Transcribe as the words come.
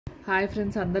Hi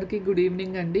friends, అందరికీ good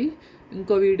evening అండి.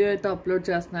 ఇంకో వీడియో అయితే అప్లోడ్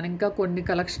చేస్తున్నాను. ఇంకా కొన్ని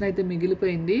కలెక్షన్ అయితే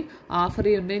మిగిలిపోయింది. ఆఫర్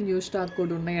ఉన్నాయి, న్యూ స్టాక్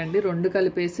కూడా ఉన్నాయండి. రెండు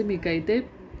కలిపేసి మీకైతే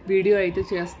వీడియో అయితే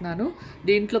చేస్తున్నాను.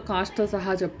 దీంట్లో కాస్ట్తో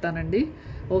సహా చెప్తానండి,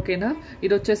 ఓకేనా.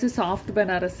 ఇది వచ్చేసి సాఫ్ట్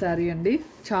బెనారస్ శారీ అండి,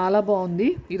 చాలా బాగుంది.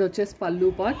 ఇది వచ్చేసి పళ్ళు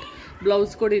పార్ట్,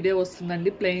 బ్లౌజ్ కూడా ఇదే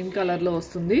వస్తుందండి, ప్లెయిన్ కలర్లో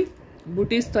వస్తుంది,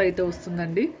 బుటీస్తో అయితే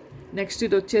వస్తుందండి. నెక్స్ట్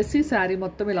ఇది వచ్చేసి శారీ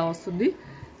మొత్తం ఇలా వస్తుంది,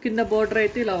 కింద బోర్డర్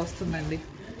అయితే ఇలా వస్తుందండి,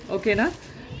 ఓకేనా.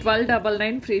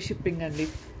 1299 ఫ్రీ షిప్పింగ్ అండి,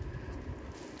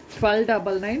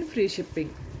 1299 ఫ్రీ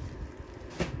షిప్పింగ్.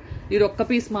 ఇది ఒక్క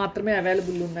పీస్ మాత్రమే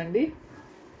అవైలబుల్ ఉందండి.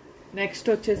 నెక్స్ట్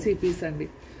వచ్చేసి ఈ పీస్ అండి,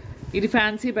 ఇది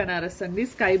ఫ్యాన్సీ బెనారస్ అండి,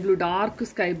 sky blue, dark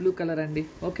sky blue colour అండి,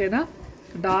 ఓకేనా.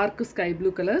 డార్క్ స్కై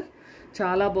బ్లూ కలర్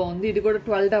చాలా బాగుంది. ఇది కూడా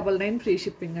 1299 ఫ్రీ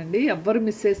షిప్పింగ్ అండి. ఎవ్వరు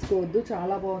మిస్ చేసుకోవద్దు,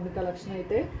 చాలా బాగుంది కలెక్షన్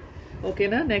అయితే,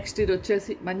 ఓకేనా. నెక్స్ట్ ఇది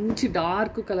వచ్చేసి మంచి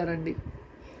డార్క్ కలర్ అండి,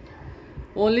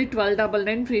 ఓన్లీ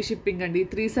 1299 ఫ్రీ షిప్పింగ్ అండి.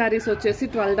 3 శారీస్ వచ్చేసి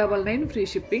 1299 ఫ్రీ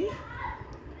షిప్పింగ్.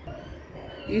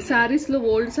 ఈ శారీస్లో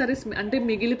ఓల్డ్ శారీస్ అంటే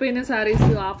మిగిలిపోయిన శారీస్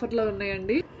ఆఫర్లో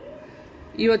ఉన్నాయండి.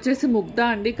 ఇవి వచ్చేసి ముగ్ధా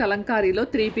అండి, కలంకారీలో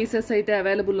 3 పీసెస్ అయితే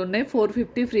అవైలబుల్ ఉన్నాయి,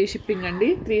 450 ఫ్రీ షిప్పింగ్ అండి.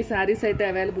 3 శారీస్ అయితే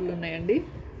అవైలబుల్ ఉన్నాయండి,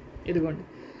 ఇదిగోండి.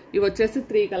 ఇవి వచ్చేసి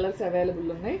 3 కలర్స్ అవైలబుల్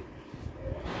ఉన్నాయి.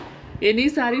 ఎనీ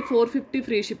శారీ 450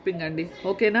 ఫ్రీ షిప్పింగ్ అండి,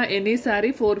 ఓకేనా. Any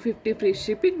sari 450 free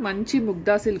shipping. మంచి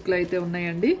ముగ్ధా సిల్క్లో అయితే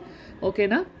ఉన్నాయండి,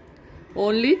 ఓకేనా.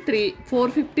 ఓన్లీ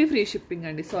 450 ఫ్రీ షిప్పింగ్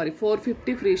అండి, సారీ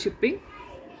 450 ఫ్రీ షిప్పింగ్.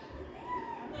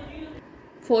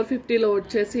 450లో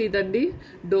వచ్చేసి ఇదండి,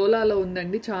 డోలాలో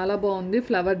ఉందండి, చాలా బాగుంది,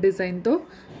 ఫ్లవర్ డిజైన్తో.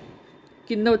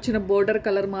 కింద వచ్చిన బోర్డర్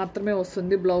కలర్ మాత్రమే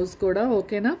వస్తుంది, బ్లౌజ్ కూడా,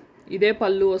 ఓకేనా. ఇదే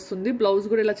పళ్ళు వస్తుంది, బ్లౌజ్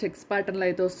కూడా ఇలా చెక్స్ ప్యాటర్న్లో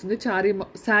అయితే వస్తుంది.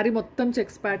 శారీ మొత్తం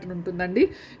చెక్స్ ప్యాటర్న్ ఉంటుందండి.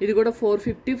 ఇది కూడా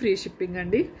 450 ఫ్రీ షిప్పింగ్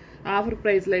అండి. ఆఫర్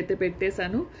ప్రైస్లో అయితే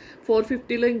పెట్టేశాను.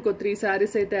 450లో ఇంకో 3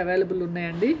 శారీస్ అయితే అవైలబుల్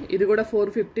ఉన్నాయండి. ఇది కూడా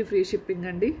 450 ఫ్రీ షిప్పింగ్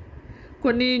అండి.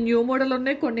 కొన్ని న్యూ మోడల్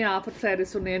ఉన్నాయి, కొన్ని ఆఫర్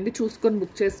శారీస్ ఉన్నాయండి, చూసుకొని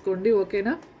బుక్ చేసుకోండి,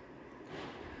 ఓకేనా.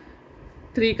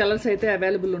 3 కలర్స్ అయితే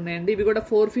అవైలబుల్ ఉన్నాయండి. ఇవి కూడా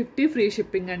 450 ఫ్రీ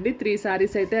షిప్పింగ్ అండి. 3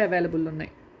 శారీస్ అయితే అవైలబుల్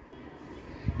ఉన్నాయి.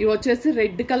 ఇవి వచ్చేసి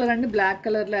రెడ్ కలర్ అండి, బ్లాక్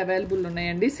కలర్లో అవైలబుల్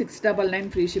ఉన్నాయండి. 699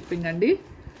 ఫ్రీ షిప్పింగ్ అండి,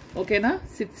 ఓకేనా.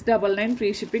 699 ఫ్రీ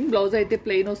షిప్పింగ్. బ్లౌజ్ అయితే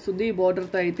ప్లెయిన్ వస్తుంది, ఈ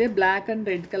బోర్డర్తో అయితే. బ్లాక్ అండ్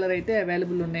రెడ్ కలర్ అయితే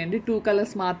అవైలబుల్ ఉన్నాయండి. 2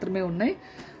 కలర్స్ మాత్రమే ఉన్నాయి.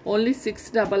 ఓన్లీ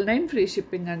 699 ఫ్రీ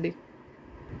షిప్పింగ్ అండి.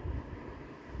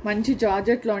 మంచి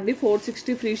జార్జెట్లో అండి,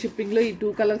 460 ఫ్రీ షిప్పింగ్లో ఈ 2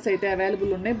 కలర్స్ అయితే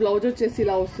అవైలబుల్ ఉన్నాయి. బ్లౌజ్ వచ్చేసి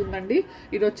ఇలా వస్తుందండి.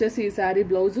 ఇది వచ్చేసి ఈ sari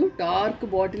blouse, dark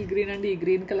bottle green అండి, ఈ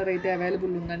గ్రీన్ కలర్ అయితే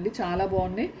అవైలబుల్ ఉందండి, చాలా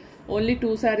బాగున్నాయి. ఓన్లీ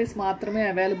 2 శారీస్ మాత్రమే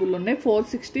అవైలబుల్ ఉన్నాయి.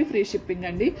 460 ఫ్రీ షిప్పింగ్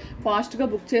అండి. ఫాస్ట్గా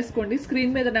బుక్ చేసుకోండి.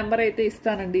 స్క్రీన్ మీద నెంబర్ అయితే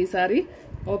ఇస్తానండి ఈసారి,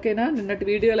 ఓకేనా. నిన్నటి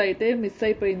వీడియోలో అయితే మిస్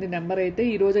అయిపోయింది నెంబర్ అయితే,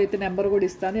 ఈరోజు అయితే నెంబర్ కూడా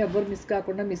ఇస్తాను. ఎవరు మిస్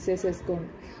కాకుండా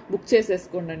బుక్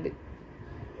చేసేసుకోండి.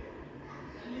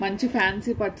 మంచి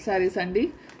ఫ్యాన్సీ పట్టు శారీస్ అండి,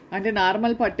 అంటే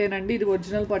నార్మల్ పట్టేనండి, ఇది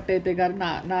ఒరిజినల్ పట్టు అయితే కాదు,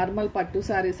 నార్మల్ పట్టు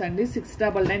శారీస్ అండి.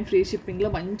 699 ఫ్రీ షిప్పింగ్లో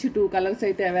మంచి 2 కలర్స్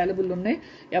అయితే అవైలబుల్ ఉన్నాయి.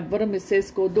 ఎవ్వరు మిస్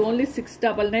చేసుకోవద్దు. ఓన్లీ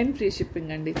 699 ఫ్రీ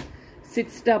షిప్పింగ్ అండి.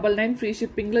 699 ఫ్రీ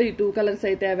షిప్పింగ్లో ఈ 2 కలర్స్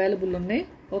అయితే అవైలబుల్ ఉన్నాయి,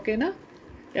 ఓకేనా.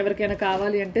 ఎవరికైనా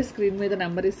కావాలి అంటే స్క్రీన్ మీద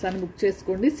నెంబర్ ఇస్తాను, బుక్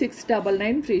చేసుకోండి.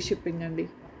 699 ఫ్రీ షిప్పింగ్ అండి.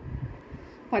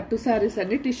 పట్టు శారీస్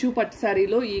అండి, టిష్యూ పట్టు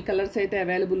శారీలో ఈ కలర్స్ అయితే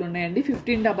అవైలబుల్ ఉన్నాయండి.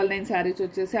 1599 శారీస్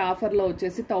వచ్చేసి ఆఫర్లో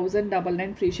వచ్చేసి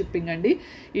 1099 ఫ్రీ షిప్పింగ్ అండి.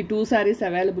 ఈ 2 శారీస్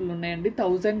అవైలబుల్ ఉన్నాయండి,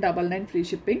 1099 ఫ్రీ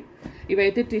షిప్పింగ్.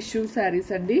 ఇవైతే టిష్యూ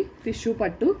శారీస్ అండి, టిష్యూ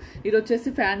పట్టు. ఇది వచ్చేసి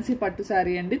ఫ్యాన్సీ పట్టు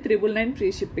శారీ అండి, 999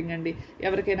 ఫ్రీ షిప్పింగ్ అండి.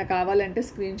 ఎవరికైనా కావాలంటే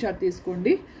స్క్రీన్ షాట్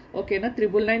తీసుకోండి, ఓకేనా.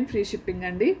 999 ఫ్రీ షిప్పింగ్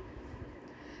అండి.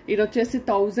 ఇది వచ్చేసి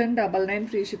 1099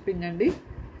 ఫ్రీ షిప్పింగ్ అండి,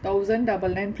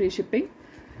 1099 ఫ్రీ షిప్పింగ్.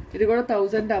 ఇది కూడా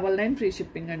 1099 ఫ్రీ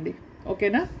షిప్పింగ్ అండి,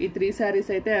 ఓకేనా. ఈ 3 శారీస్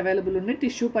అయితే అవైలబుల్ ఉన్నాయి.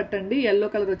 టిష్యూ పట్టు అండి, ఎల్లో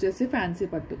కలర్ వచ్చేసి ఫ్యాన్సీ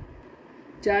పట్టు.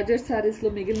 జార్జెట్ శారీస్లో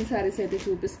మిగిలిన శారీస్ అయితే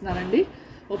చూపిస్తున్నానండి,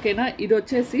 ఓకేనా. ఇది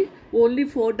వచ్చేసి ఓన్లీ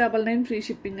 499 ఫ్రీ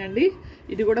షిప్పింగ్ అండి.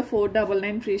 ఇది కూడా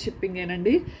 499 ఫ్రీ షిప్పింగ్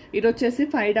ఏనండి. ఇది వచ్చేసి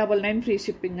 599 ఫ్రీ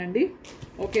షిప్పింగ్ అండి,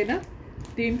 ఓకేనా.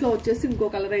 దీంట్లో వచ్చేసి ఇంకో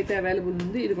కలర్ అయితే అవైలబుల్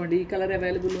ఉంది, ఇదిగోండి ఈ కలర్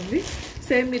అవైలబుల్ ఉంది.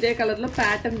 సేమ్ ఇదే కలర్లో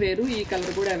ప్యాటర్న్ వేరు, ఈ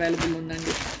కలర్ కూడా అవైలబుల్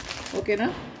ఉందండి, ఓకేనా.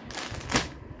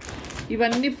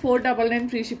 ఇవన్నీ 499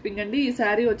 ఫ్రీ షిప్పింగ్ అండి. ఈ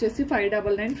శారీ వచ్చేసి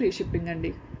 599 ఫ్రీ షిప్పింగ్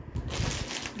అండి.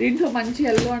 దీంట్లో మంచి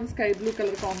yellow and sky blue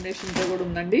colour కాంబినేషన్తో కూడా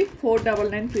ఉందండి.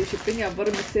 499 ఫ్రీ షిప్పింగ్.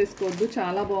 ఎవ్వరు మిస్ చేసుకోవద్దు,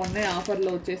 చాలా బాగున్నాయి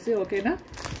ఆఫర్లో వచ్చేసి, ఓకేనా.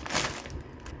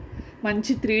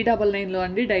 మంచి 399లో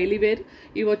అండి, డైలీ వేర్.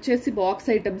 ఇవి వచ్చేసి బాక్స్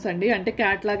ఐటమ్స్ అండి, అంటే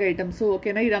క్యాట్లాగ్ ఐటమ్స్,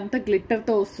 ఓకేనా. ఇదంతా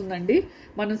గ్లిట్టర్తో వస్తుందండి.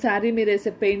 మనం శారీ మీద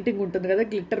వేసే పెయింటింగ్ ఉంటుంది కదా,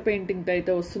 గ్లిట్టర్ పెయింటింగ్తో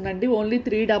అయితే వస్తుందండి. ఓన్లీ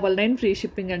 399 ఫ్రీ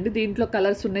షిప్పింగ్ అండి. దీంట్లో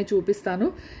కలర్స్ ఉన్నాయి, చూపిస్తాను.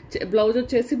 బ్లౌజ్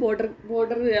వచ్చేసి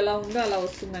బోర్డర్ ఎలా ఉందో అలా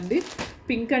వస్తుందండి.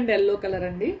 పింక్ అండ్ ఎల్లో కలర్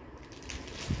అండి,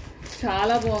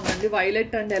 చాలా బాగుందండి.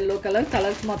 వైలెట్ అండ్ ఎల్లో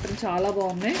కలర్స్ మాత్రం చాలా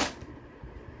బాగున్నాయి.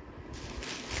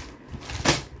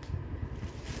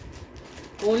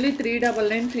 ఓన్లీ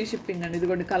 399 ఫ్రీ షిప్పింగ్ అండి.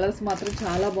 ఇదిగోండి కలర్స్ మాత్రం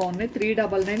చాలా బాగున్నాయి.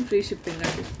 399 ఫ్రీ షిప్పింగ్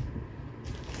అండి.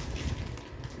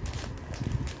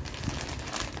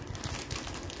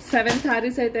 సెవెన్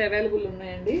శారీస్ అయితే అవైలబుల్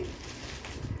ఉన్నాయండి.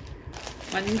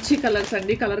 మంచి కలర్స్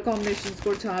అండి. కలర్ కాంబినేషన్స్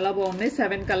కూడా చాలా బాగున్నాయి.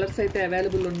 7 కలర్స్ అయితే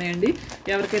అవైలబుల్ ఉన్నాయండి.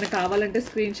 ఎవరికైనా కావాలంటే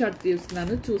స్క్రీన్ షాట్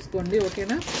తీస్తున్నాను, చూసుకోండి.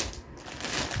 ఓకేనా,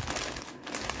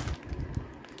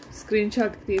 స్క్రీన్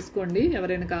షాట్ తీసుకోండి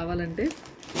ఎవరైనా కావాలంటే.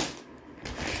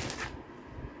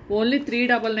 ఓన్లీ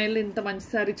 399లో ఇంత మంచి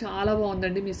సారీ చాలా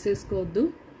బాగుందండి, మిస్ చేసుకోవద్దు.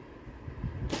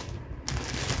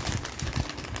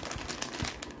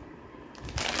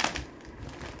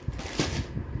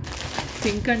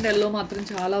 పింక్ అండ్ ఎల్లో మాత్రం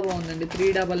చాలా బాగుందండి.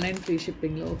 399 ఫ్రీ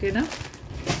షిప్పింగ్లో. ఓకేనా,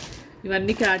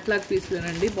 ఇవన్నీ క్యాట్లాగ్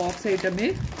పీస్లేనండి, బాక్స్ ఐటమే.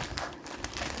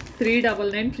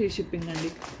 399 ఫ్రీ షిప్పింగ్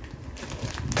అండి.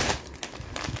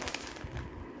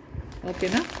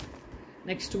 ఓకేనా,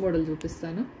 నెక్స్ట్ మోడల్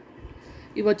చూపిస్తాను.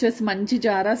 ఇవి వచ్చేసి మంచి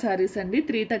జారా శారీస్ అండి.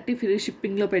 330 ఫ్రీ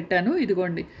షిప్పింగ్లో పెట్టాను.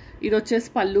 ఇదిగోండి, ఇది వచ్చేసి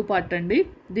పళ్ళు పార్ట్ అండి.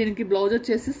 దీనికి బ్లౌజ్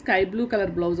వచ్చేసి స్కై బ్లూ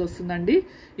కలర్ బ్లౌజ్ వస్తుందండి.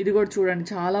 ఇది కూడా చూడండి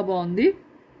చాలా బాగుంది.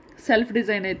 సెల్ఫ్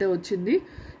డిజైన్ అయితే వచ్చింది.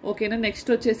 ఓకేనా, నెక్స్ట్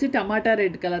వచ్చేసి టమాటా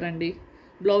రెడ్ కలర్ అండి,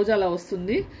 బ్లౌజ్ అలా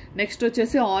వస్తుంది. నెక్స్ట్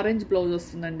వచ్చేసి ఆరెంజ్ బ్లౌజ్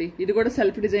వస్తుందండి. ఇది కూడా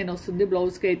సెల్ఫ్ డిజైన్ వస్తుంది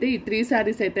బ్లౌజ్కి అయితే. ఈ 3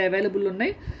 శారీస్ అయితే అవైలబుల్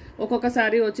ఉన్నాయి. ఒక్కొక్క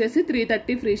శారీ వచ్చేసి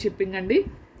 330 ఫ్రీ షిప్పింగ్ అండి.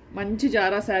 మంచి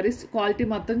జారా శారీస్, క్వాలిటీ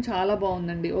మాత్రం చాలా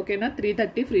బాగుందండి. ఓకేనా,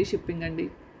 330 ఫ్రీ షిప్పింగ్ అండి.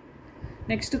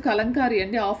 నెక్స్ట్ కలంకారీ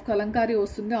అండి. హాఫ్ కలంకారీ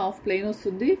వస్తుంది, హాఫ్ ప్లెయిన్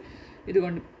వస్తుంది.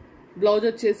 ఇదిగోండి, బ్లౌజ్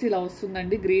వచ్చేసి ఇలా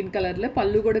వస్తుందండి గ్రీన్ కలర్లో,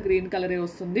 పళ్ళు కూడా గ్రీన్ కలరే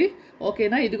వస్తుంది.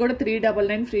 ఓకేనా, ఇది కూడా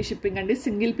 399 ఫ్రీ షిప్పింగ్ అండి.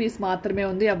 సింగిల్ పీస్ మాత్రమే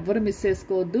ఉంది, ఎవ్వరు మిస్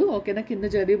చేసుకోవద్దు. ఓకేనా, కింద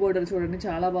జరీ బోర్డర్ చూడండి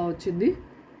చాలా బాగా వచ్చింది.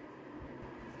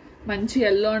 మంచి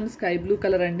yellow and sky blue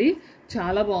colour అండి,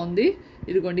 చాలా బాగుంది.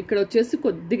 ఇదిగోండి, ఇక్కడ వచ్చేసి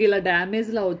కొద్దిగా ఇలా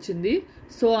డ్యామేజ్లా వచ్చింది.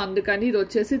 సో అందుకని ఇది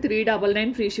వచ్చేసి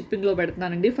 399 ఫ్రీ షిప్పింగ్లో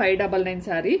పెడుతున్నానండి. 599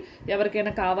 శారీ.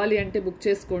 ఎవరికైనా కావాలి అంటే బుక్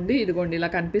చేసుకోండి. ఇదిగోండి ఇలా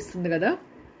కనిపిస్తుంది కదా,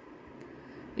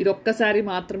 ఇది ఒక్కసారి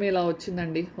మాత్రమే ఇలా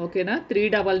వచ్చిందండి. ఓకేనా,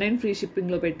 399 ఫ్రీ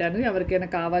షిప్పింగ్లో పెట్టాను. ఎవరికైనా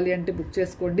కావాలి అంటే బుక్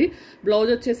చేసుకోండి. బ్లౌజ్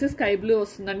వచ్చేసి స్కై బ్లూ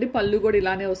వస్తుందండి, పళ్ళు కూడా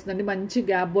ఇలానే వస్తుందండి. మంచి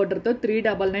గ్యాప్ బోర్డర్తో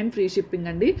 399 ఫ్రీ షిప్పింగ్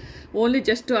అండి. ఓన్లీ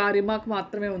జస్ట్ ఆ రిమార్క్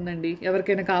మాత్రమే ఉందండి.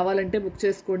 ఎవరికైనా కావాలంటే బుక్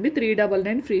చేసుకోండి.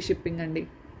 399 ఫ్రీ షిప్పింగ్ అండి.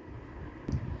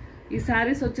 ఈ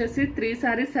శారీస్ వచ్చేసి 3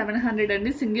 శారీస్ 700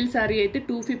 అండి. సింగిల్ శారీ అయితే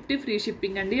 250 ఫ్రీ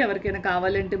షిప్పింగ్ అండి. ఎవరికైనా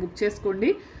కావాలంటే బుక్ చేసుకోండి.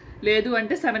 లేదు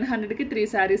అంటే 700కి 3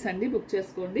 శారీస్ అండి, బుక్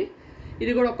చేసుకోండి.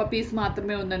 ఇది కూడా ఒక పీస్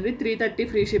మాత్రమే ఉందండి. 330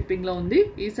 ఫ్రీ షిప్పింగ్లో ఉంది.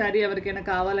 ఈ శారీ ఎవరికైనా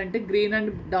కావాలంటే green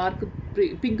and dark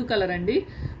pink colour అండి.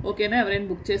 ఓకేనా, ఎవరైనా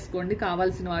బుక్ చేసుకోండి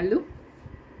కావాల్సిన వాళ్ళు.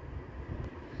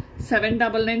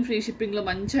 799 ఫ్రీ షిప్పింగ్లో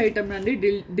మంచి ఐటమ్ అండి.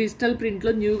 డిజిటల్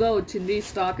ప్రింట్లో న్యూగా వచ్చింది ఈ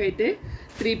స్టాక్ అయితే.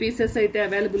 3 పీసెస్ అయితే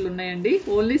అవైలబుల్ ఉన్నాయండి.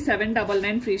 ఓన్లీ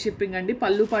 799 ఫ్రీ షిప్పింగ్ అండి.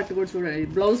 పళ్ళు పార్ట్ కూడా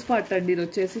చూడండి, బ్లౌజ్ పార్ట్ అండి. ఇది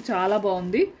వచ్చేసి చాలా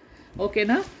బాగుంది.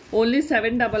 ఓకేనా, ఓన్లీ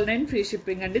 799 ఫ్రీ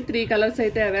షిప్పింగ్ అండి. 3 కలర్స్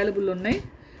అయితే అవైలబుల్ ఉన్నాయి.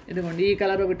 ఇదిగోండి, ఈ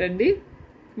కలర్ ఒకటండి.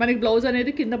 మనకి బ్లౌజ్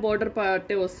అనేది కింద బోర్డర్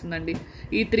పార్టే వస్తుందండి.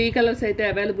 ఈ 3 కలర్స్ అయితే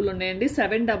అవైలబుల్ ఉన్నాయండి.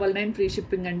 799 ఫ్రీ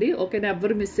షిప్పింగ్ అండి. ఓకేనా,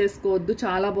 ఎవ్వరు మిస్ చేసుకోవద్దు.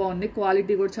 చాలా బాగుంది,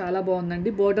 క్వాలిటీ కూడా చాలా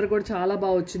బాగుందండి. బోర్డర్ కూడా చాలా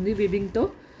బాగా వచ్చింది వివింగ్తో.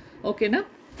 ఓకేనా,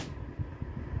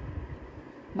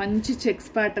 మంచి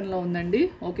చెక్స్ ప్యాటర్న్లో ఉందండి.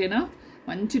 ఓకేనా,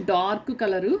 మంచి డార్క్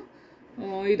కలరు.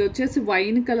 ఇది వచ్చేసి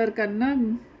వైన్ కలర్ కన్నా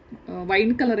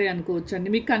వైన్ కలరే అనుకోవచ్చు అండి.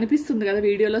 మీకు కనిపిస్తుంది కదా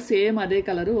వీడియోలో, సేమ్ అదే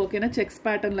కలరు. ఓకేనా, చెక్స్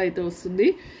ప్యాటర్న్లో అయితే వస్తుంది.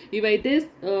 ఇవైతే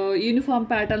యూనిఫామ్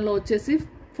ప్యాటర్న్లో వచ్చేసి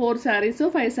 4 శారీస్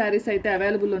 5 శారీస్ అయితే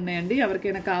అవైలబుల్ ఉన్నాయండి.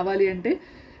 ఎవరికైనా కావాలి అంటే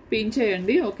పిన్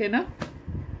చేయండి. ఓకేనా,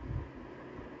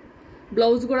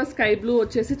 బ్లౌజ్ కూడా స్కై బ్లూ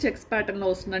వచ్చేసి చెక్స్ ప్యాటర్న్లో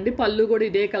వస్తుందండి. పళ్ళు కూడా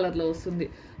ఇదే కలర్లో వస్తుంది.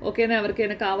 ఓకేనా,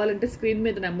 ఎవరికైనా కావాలంటే స్క్రీన్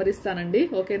మీద నెంబర్ ఇస్తానండి.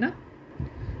 ఓకేనా,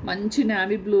 మంచి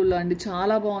నావీ బ్లూలో అండి,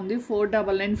 చాలా బాగుంది.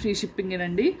 499 ఫ్రీ షిప్పింగ్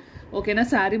అండి. ఓకేనా,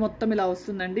 శారీ మొత్తం ఇలా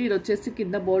వస్తుందండి. ఇది వచ్చేసి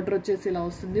కింద బోర్డర్ వచ్చేసి ఇలా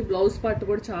వస్తుంది. బ్లౌజ్ పార్ట్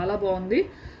కూడా చాలా బాగుంది.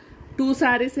 2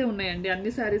 శారీసే ఉన్నాయండి.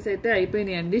 అన్ని శారీస్ అయితే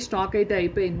అయిపోయినాయండి, స్టాక్ అయితే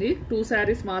అయిపోయింది. 2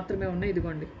 శారీస్ మాత్రమే ఉన్నాయి.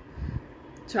 ఇదిగోండి,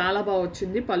 చాలా బాగా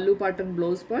వచ్చింది పళ్ళు పార్ట్ అండ్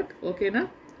బ్లౌజ్ పార్ట్. ఓకేనా,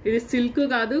 ఇది సిల్క్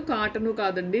కాదు, కాటన్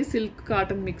కాదండి, సిల్క్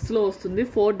కాటన్ మిక్స్లో వస్తుంది.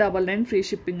 499 ఫ్రీ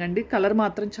షిప్పింగ్ అండి. కలర్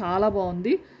మాత్రం చాలా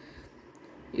బాగుంది.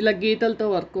 ఇలా గీతలతో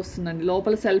వర్క్ వస్తుందండి.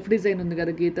 లోపల సెల్ఫ్ డిజైన్ ఉంది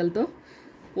కదా గీతలతో.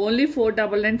 Only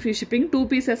 499 free shipping. 2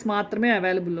 పీసెస్ మాత్రమే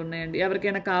అవైలబుల్ ఉన్నాయండి.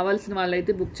 ఎవరికైనా కావాల్సిన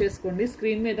వాళ్ళైతే బుక్ చేసుకోండి.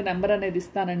 స్క్రీన్ మీద నెంబర్ అనేది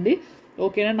ఇస్తానండి.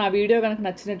 ఓకేనా, నా వీడియో కనుక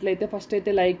నచ్చినట్లయితే ఫస్ట్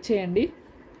అయితే లైక్ చేయండి,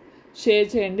 షేర్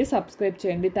చేయండి, సబ్స్క్రైబ్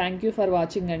చేయండి. థ్యాంక్ యూ ఫర్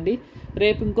వాచింగ్ అండి.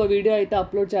 రేపు ఇంకో వీడియో అయితే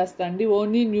అప్లోడ్ చేస్తా అండి.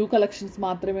 ఓన్లీ న్యూ కలెక్షన్స్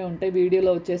మాత్రమే ఉంటాయి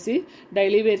వీడియోలో వచ్చేసి.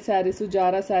 Daily wear saris,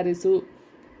 Zara saris,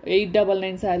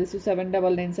 899 saris,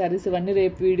 799 saris, ఇవన్నీ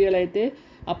రేపు వీడియోలు అయితే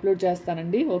అప్లోడ్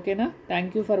చేస్తానండి. ఓకేనా,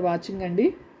 థ్యాంక్ యూ ఫర్ వాచింగ్ అండి.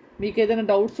 మీకు ఏదైనా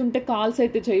డౌట్స్ ఉంటే కాల్స్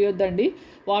అయితే చేయొద్దండి,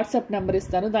 వాట్సాప్ నెంబర్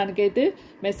ఇస్తాను, దానికైతే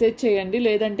మెసేజ్ చేయండి.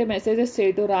 లేదంటే మెసేజెస్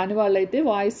చేయటం రాని వాళ్ళైతే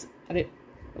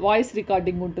వాయిస్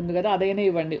రికార్డింగ్ ఉంటుంది కదా, అదైనా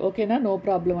ఇవ్వండి. ఓకేనా, నో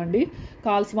ప్రాబ్లం అండి.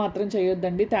 కాల్స్ మాత్రం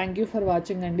చేయొద్దండి. థ్యాంక్ యూ ఫర్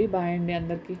వాచింగ్ అండి. బాయ్ అండి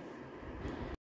అందరికీ.